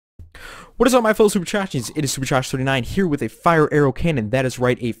What is up, my fellow Super Trashies? It is Super Trash 39 here with a fire arrow cannon. That is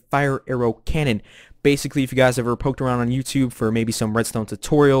right, a fire arrow cannon. Basically, if you guys ever poked around on YouTube for maybe some redstone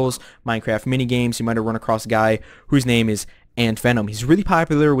tutorials, Minecraft minigames, you might have run across a guy whose name is AntVenom. He's really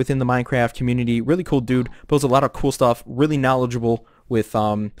popular within the Minecraft community, really cool dude, builds a lot of cool stuff, really knowledgeable with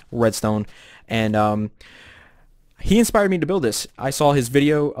redstone, and he inspired me to build this. I saw his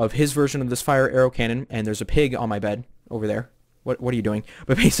video of his version of this fire arrow cannon, and there's a pig on my bed over there. What are you doing?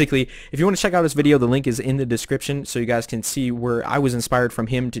 But basically, if you want to check out his video, the link is in the description so you guys can see where I was inspired from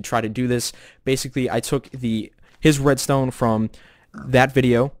him to try to do this. Basically, I took his redstone from that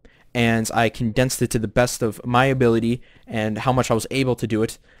video and I condensed it to the best of my ability and how much I was able to do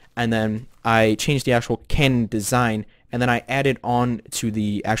it. And then I changed the actual cannon design, and then I added on to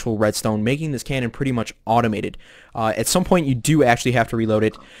the actual redstone, making this cannon pretty much automated. At some point, you do actually have to reload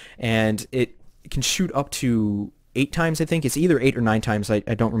it, and it can shoot up to 8 times, I think. It's either 8 or 9 times. I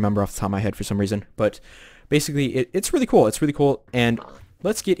don't remember off the top of my head for some reason. But basically, it's really cool. It's really cool. And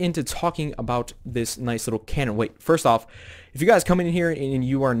let's get into talking about this nice little cannon. Wait, first off, if you guys come in here and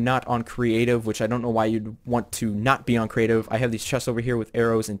you are not on creative, which I don't know why you'd want to not be on creative, I have these chests over here with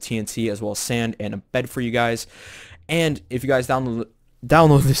arrows and TNT as well as sand and a bed for you guys. And if you guys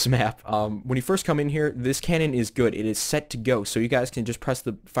download this map, when you first come in here, this cannon is good. It is set to go, so you guys can just press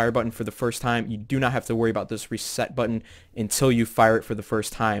the fire button for the first time. You do not have to worry about this reset button until you fire it for the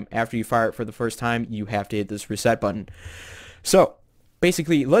first time. After you fire it for the first time, you have to hit this reset button. So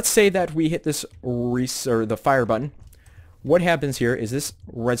basically, let's say that we hit this the fire button. What happens here is this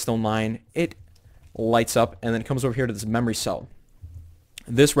redstone line, it lights up and then it comes over here to this memory cell.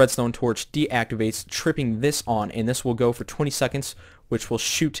 This redstone torch deactivates, tripping this on, and this will go for 20 seconds, which will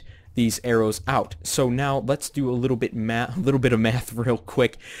shoot these arrows out. So now let's do a little bit of math real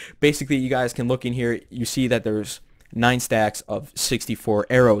quick. Basically, you guys can look in here. You see that there's 9 stacks of 64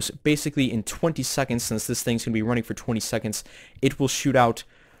 arrows. Basically, in 20 seconds, since this thing's going to be running for 20 seconds, it will shoot out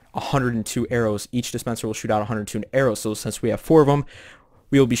 102 arrows. Each dispenser will shoot out 102 arrows. So since we have 4 of them,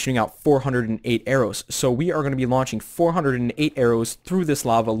 we will be shooting out 408 arrows. So we are going to be launching 408 arrows through this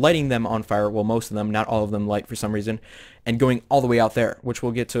lava, lighting them on fire. Well, most of them, not all of them light for some reason, and going all the way out there, which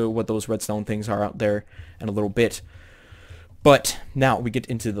we'll get to what those redstone things are out there in a little bit. But now we get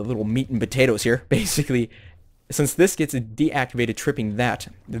into the little meat and potatoes here. Basically, since this gets deactivated, tripping that,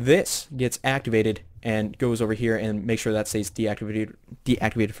 this gets activated and goes over here and make sure that stays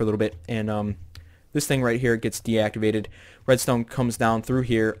deactivated for a little bit. And this thing right here gets deactivated. Redstone comes down through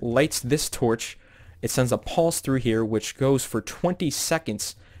here, lights this torch. It sends a pulse through here, which goes for 20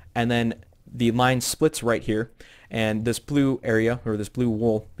 seconds, and then the line splits right here. And this blue area, or this blue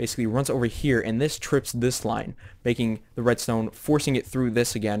wool, basically runs over here, and this trips this line, making the redstone, forcing it through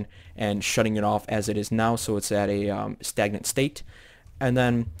this again, and shutting it off as it is now, so it's at a stagnant state. And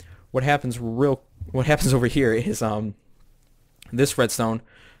then what happens over here is this redstone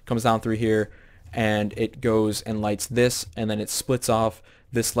comes down through here, and it goes and lights this, and then it splits off.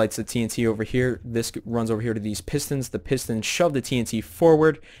 This lights the TNT over here. This runs over here to these pistons. The pistons shove the TNT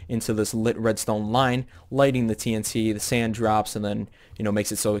forward into this lit redstone line, lighting the TNT. The sand drops and then,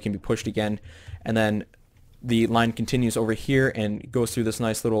 makes it so it can be pushed again. And then the line continues over here and goes through this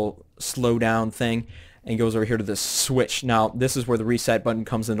nice little slow down thing and goes over here to this switch. Now, this is where the reset button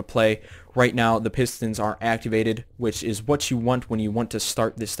comes into play. Right now, the pistons are activated, which is what you want when you want to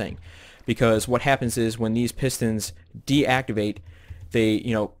start this thing. Because what happens is when these pistons deactivate, they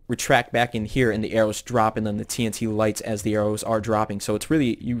retract back in here and the arrows drop, and then the TNT lights as the arrows are dropping. So it's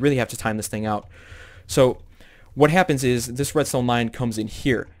you really have to time this thing out. So what happens is this redstone line comes in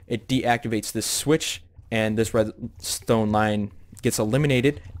here. It deactivates this switch, and this redstone line gets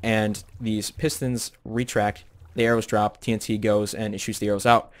eliminated, and these pistons retract, the arrows drop, TNT goes, and it shoots the arrows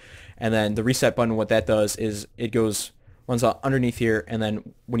out. And then the reset button, what that does is it runs out underneath here, and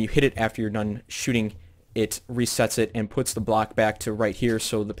then when you hit it after you're done shooting, it resets it and puts the block back to right here,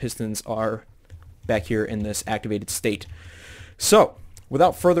 so the pistons are back here in this activated state. So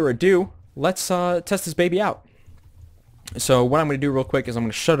without further ado, let's test this baby out. So what I'm going to do real quick is I'm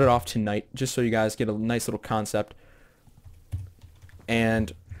going to shut it off tonight, just so you guys get a nice little concept.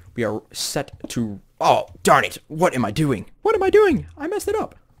 And we are set to... Oh, darn it! What am I doing? What am I doing? I messed it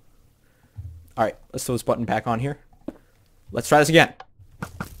up. Alright, let's throw this button back on here. Let's try this again.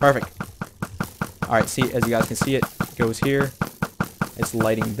 Perfect. Alright, see, as you guys can see, it goes here. It's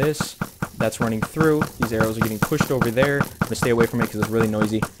lighting this. That's running through. These arrows are getting pushed over there. I'm going to stay away from it because it's really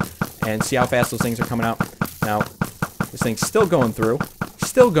noisy. And see how fast those things are coming out. Now, this thing's still going through.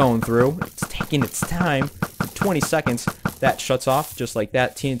 Still going through. It's taking its time. 20 seconds. That shuts off just like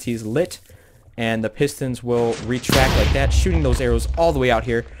that. TNT's lit. And the pistons will retract like that, shooting those arrows all the way out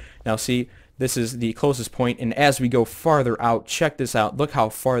here. Now see, this is the closest point, and as we go farther out, check this out. Look how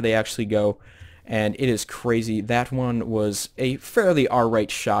far they actually go, and it is crazy. That one was a fairly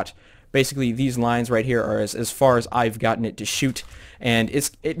R-right shot. Basically, these lines right here are as far as I've gotten it to shoot, and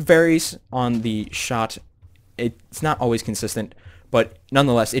it varies on the shot. It's not always consistent, but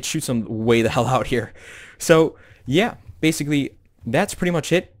nonetheless, it shoots them way the hell out here. So, yeah, basically, that's pretty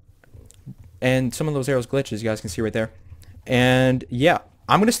much it. And some of those arrows glitch, as you guys can see right there. And, yeah,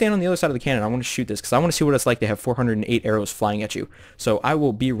 I'm going to stand on the other side of the cannon. I want to shoot this, because I want to see what it's like to have 408 arrows flying at you. So, I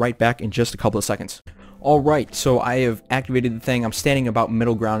will be right back in just a couple of seconds. Alright, so I have activated the thing. I'm standing about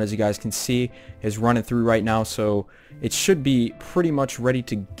middle ground, as you guys can see. It's running through right now, so it should be pretty much ready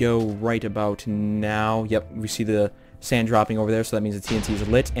to go right about now. Yep, we see the sand dropping over there, so that means the TNT is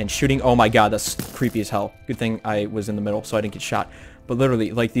lit and shooting. Oh my god, that's creepy as hell. Good thing I was in the middle, so I didn't get shot. But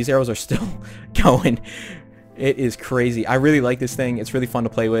literally, like, these arrows are still going. It is crazy. I really like this thing. It's really fun to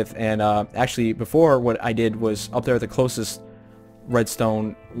play with, and actually, before, what I did was up there at the closest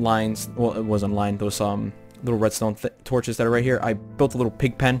redstone lines, well, it wasn't line, those little redstone torches that are right here. I built a little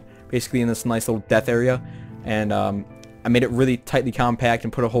pig pen basically in this nice little death area, and I made it really tightly compact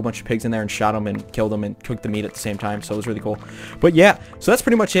and put a whole bunch of pigs in there and shot them and killed them and cooked the meat at the same time, so it was really cool. But yeah, so that's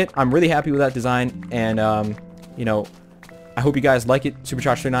pretty much it. I'm really happy with that design, and you know, I hope you guys like it.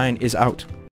 Supercharged 39 is out.